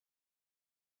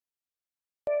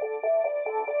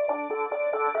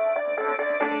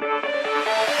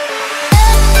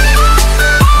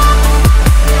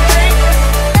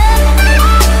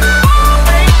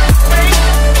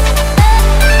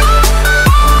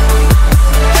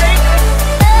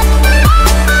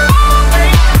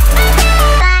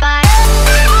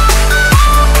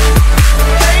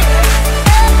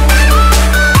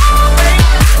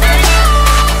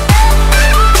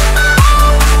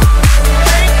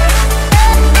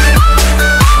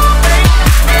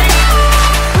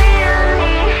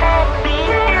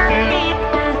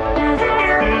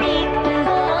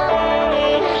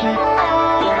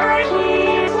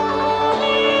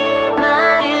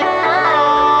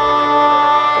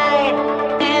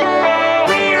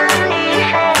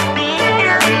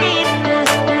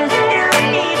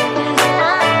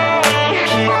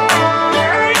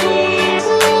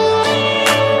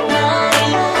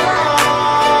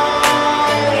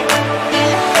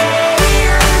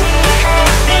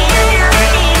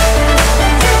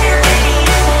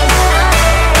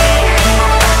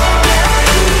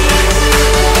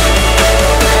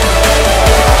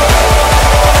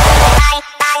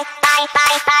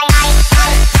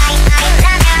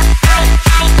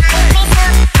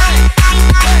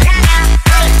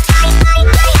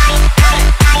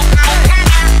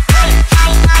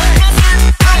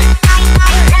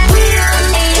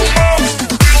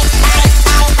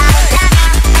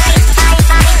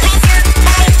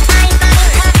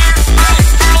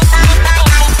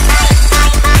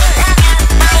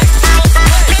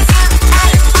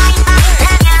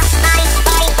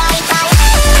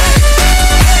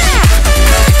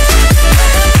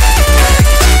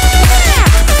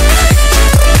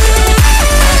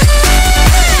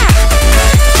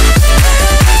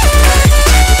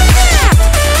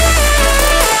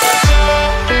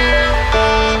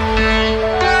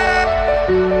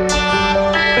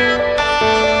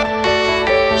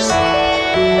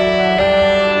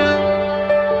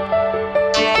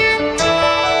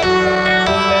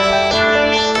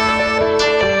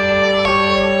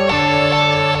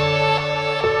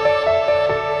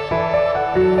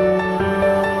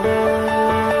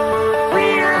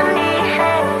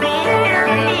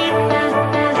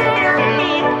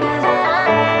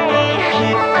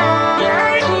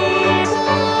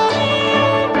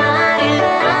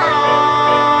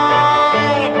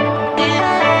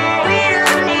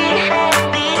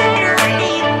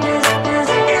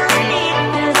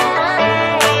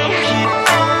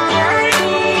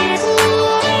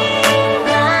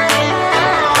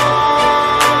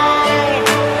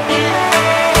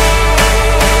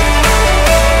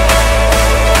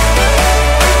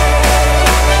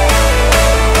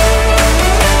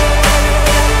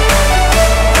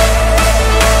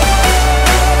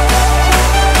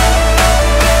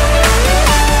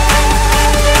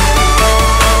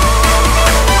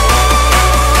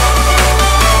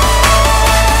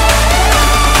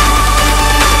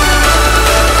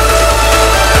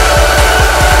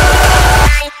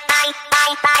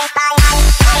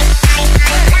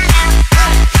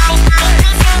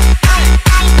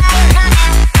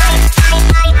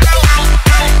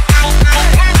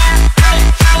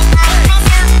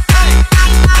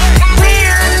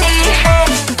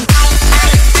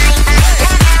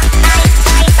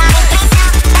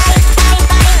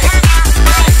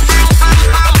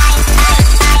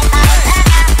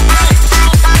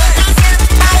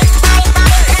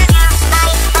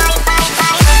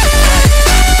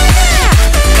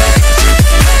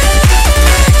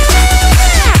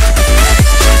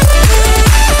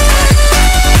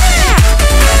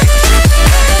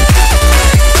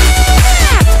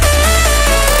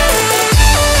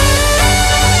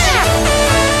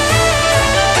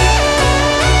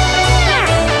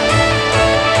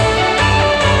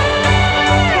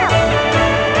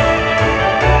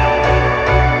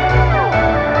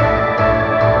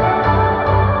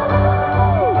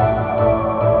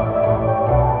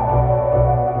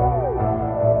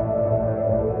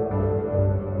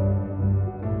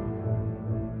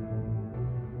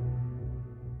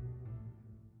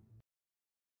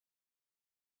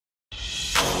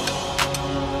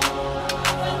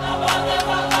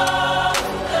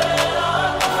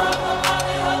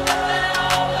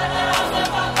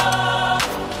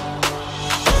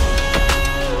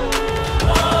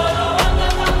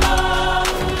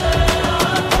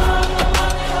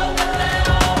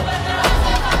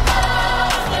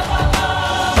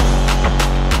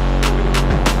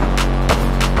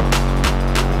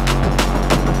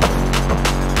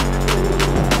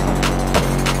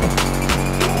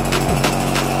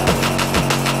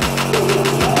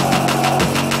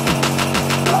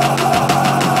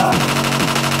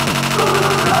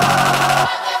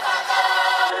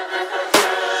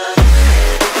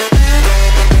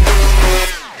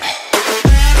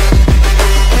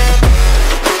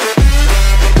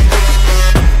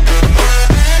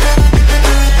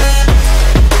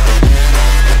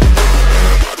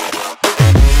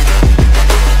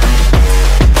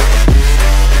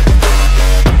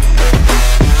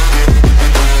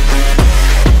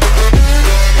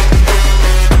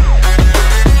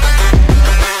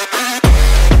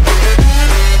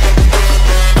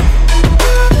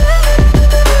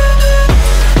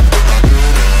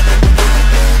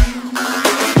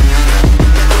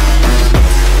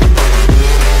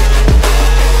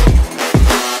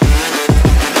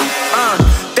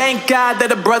thank God that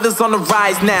the brothers on the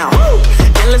rise now. Woo!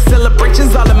 Endless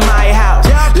celebrations all in my house.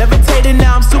 Levitating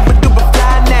now, I'm super duper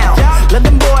fly now.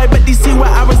 London boy, but DC where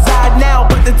I reside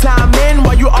now. Put the time in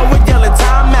while you always yelling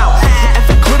time out. And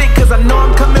for quit it, cause I know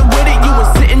I'm coming with it. You were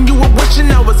sitting, you were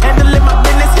wishing I was handling my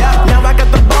business. Now I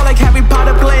got the ball like Harry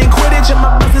Potter playing Quidditch. And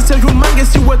my business so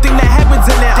humongous, you would think that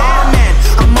happens in it. Damn man,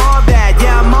 I'm all that,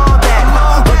 yeah I'm all that.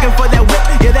 Looking for that whip,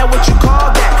 yeah that what you call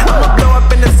that. I'ma blow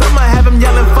up in the summer, have him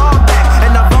yelling fall back.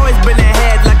 And I've always been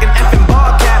ahead like an effing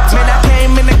ball cap. Man, I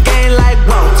came in the game like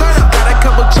whoa. Got a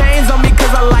couple chains on me cause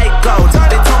I like gold.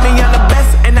 They told me I'm the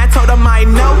best and I told them I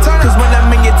know. Cause when I'm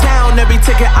in your town, every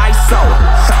ticket I sold.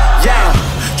 Yeah,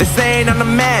 they saying I'm the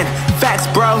man. Facts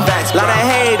bro, lot of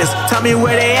haters, tell me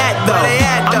where they at though.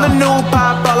 I'm the new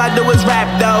pop, all I do is rap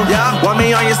though. Want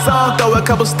me on your song, throw a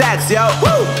couple stacks, yo.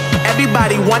 Woo!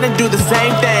 Everybody wanna do the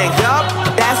same thing, yup.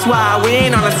 That's why we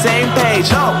ain't on the same page.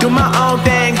 Do my own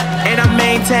thing, and I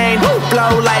maintain.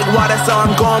 Flow like water, so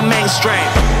I'm going mainstream.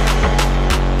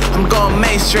 I'm going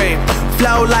mainstream.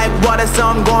 Flow like water, so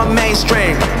I'm going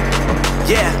mainstream.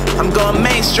 Yeah, I'm going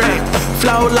mainstream.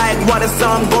 Flow like water, so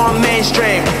I'm going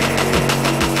mainstream.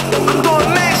 I'm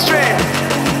going mainstream.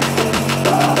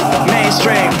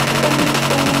 Mainstream.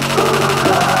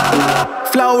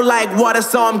 Flow like water,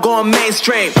 so I'm going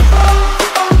mainstream.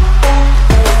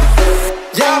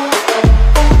 Yeah.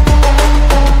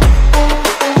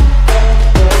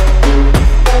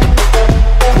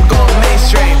 I'm going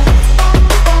mainstream.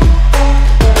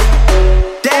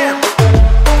 Damn.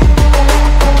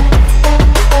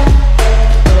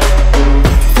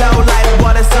 Flow like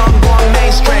water, so I'm going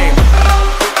mainstream.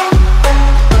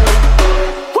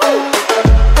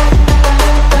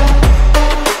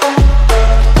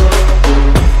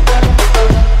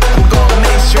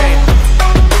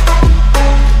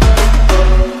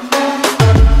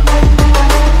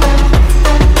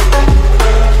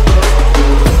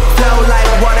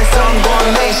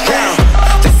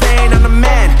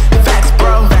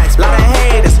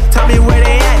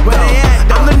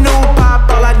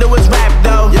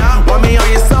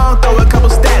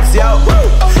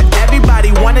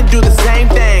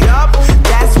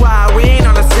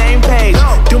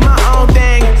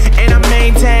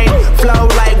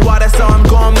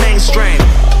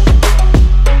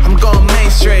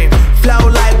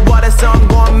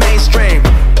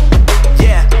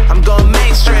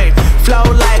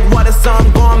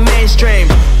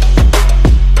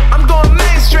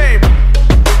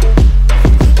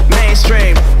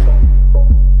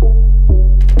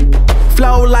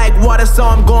 So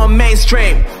I'm going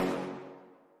mainstream.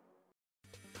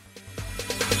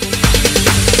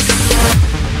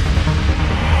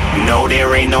 No,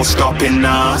 there ain't no stopping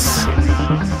us.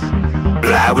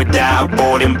 Fly without a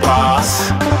boarding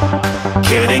pass.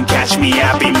 Couldn't catch me,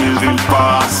 I be moving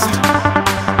fast.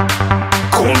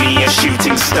 Call me a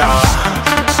shooting star.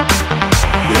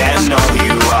 Let them know who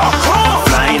you are.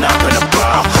 Flying up in a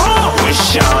bar.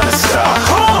 Wish on a star.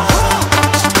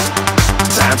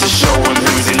 Time to show them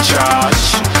who's in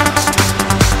charge.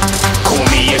 Call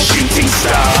me a shooting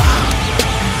star.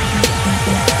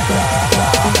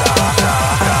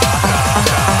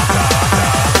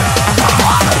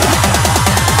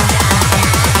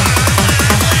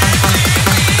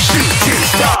 Shooting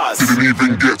stars. Didn't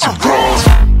even get to cross.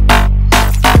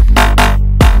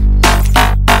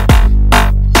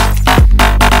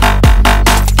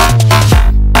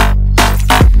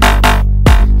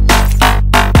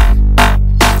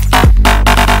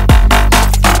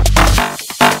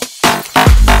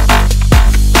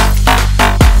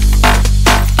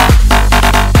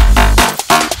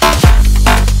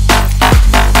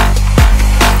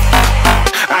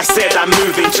 I'm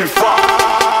moving too far.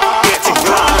 Get to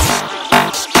glass.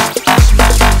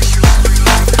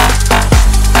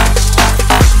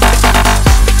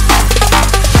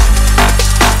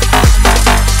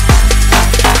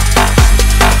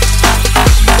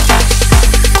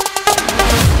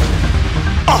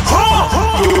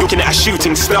 Looking at a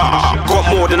shooting star.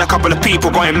 Got more than a couple of people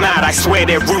going mad. I swear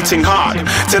they're rooting hard.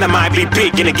 Tell them I be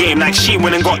big in the game like she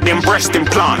went and got them breast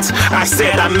implants. I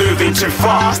said I'm moving too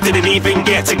fast. Didn't even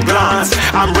get to glance.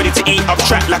 I'm ready to eat up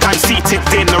track like I'm seated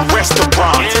in a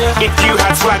restaurant. If you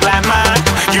had swag like mine,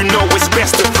 you know it's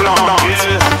best to flaunt.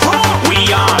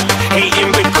 We aren't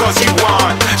hating because you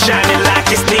aren't. Shining like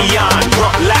it's neon.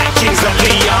 Rock like kings of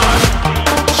Leon.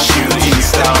 Shooting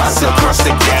stars across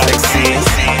the galaxy.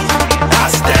 I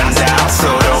stand out, so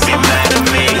don't be mad at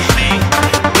me.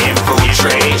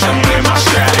 Infiltrate, I'm with my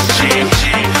strategy.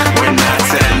 When I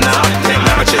turn up, then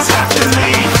I just have to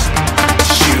leave.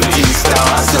 Shooting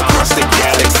stars across the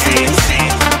galaxy.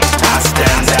 I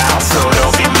stand out, so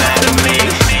don't be mad at me.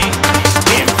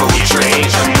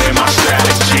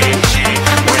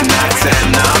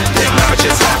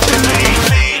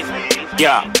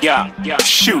 shooting. Yeah,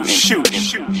 shooting.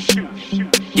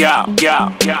 Yeah,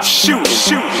 shooting.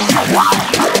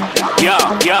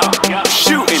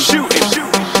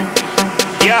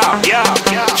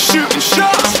 Yeah, shooting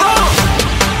shots.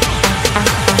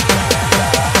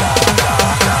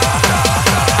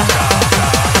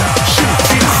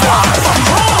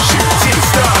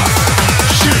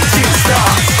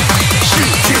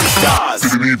 Shooting stars.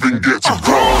 Didn't even get to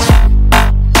cross.